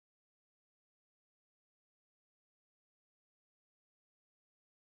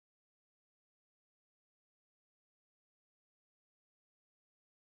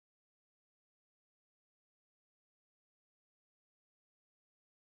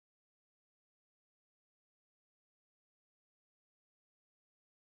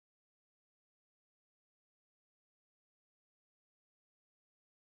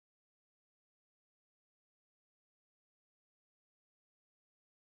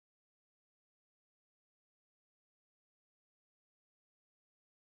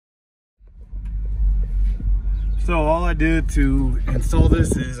So all I did to install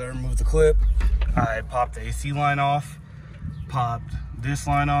this is I removed the clip, I popped the AC line off, popped this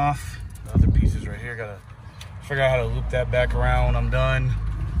line off, the other pieces right here, gotta figure out how to loop that back around when I'm done.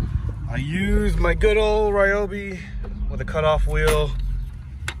 I used my good old Ryobi with a cutoff wheel.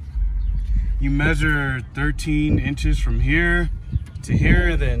 You measure 13 inches from here to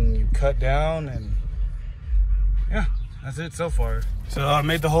here, then you cut down, and yeah, that's it so far. So I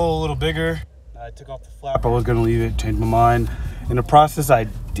made the hole a little bigger. I took off the flap. I was gonna leave it, changed my mind. In the process, I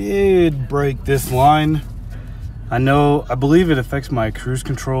did break this line. I believe it affects my cruise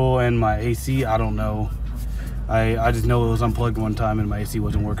control and my AC. I don't know. I just know it was unplugged one time and my AC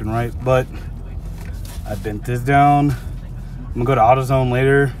wasn't working right, but I bent this down. I'm gonna go to AutoZone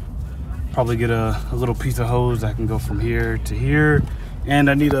later. Probably get a little piece of hose that can go from here to here.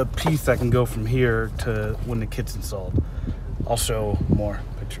 And I need a piece that can go from here to when the kit's installed. I'll show more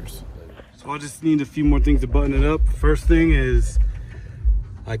pictures. So I just need a few more things to button it up. First thing is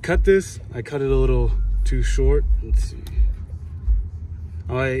I cut this. I cut it a little too short. Let's see.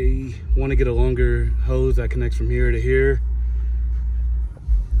 I want to get a longer hose that connects from here to here,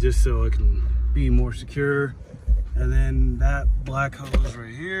 just so it can be more secure. And then that black hose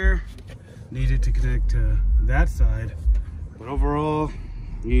right here needed to connect to that side. But overall,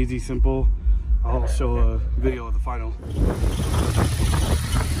 easy, simple. I'll show a video of the final.